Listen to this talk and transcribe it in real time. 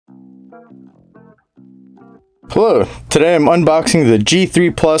Hello, today I'm unboxing the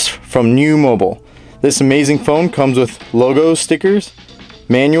G3 Plus from NUU Mobile. This amazing phone comes with logo stickers,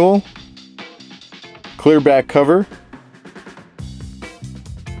 manual, clear back cover,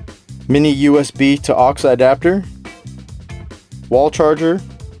 mini USB to aux adapter, wall charger,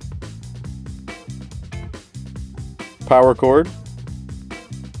 power cord,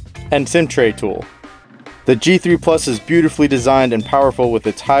 and SIM tray tool. The G3 Plus is beautifully designed and powerful with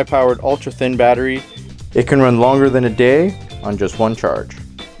its high-powered ultra-thin battery. It can run longer than a day on just one charge.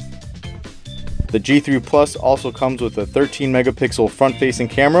 The G3 Plus also comes with a 13 megapixel front-facing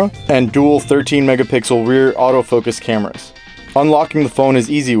camera and dual 13 megapixel rear autofocus cameras. Unlocking the phone is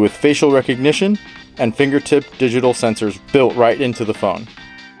easy with facial recognition and fingertip digital sensors built right into the phone.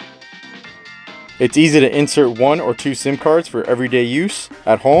 It's easy to insert 1 or 2 SIM cards for everyday use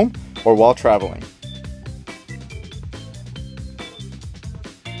at home or while traveling.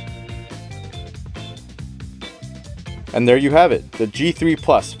 And there you have it, the G3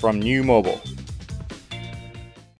 Plus from NUU Mobile.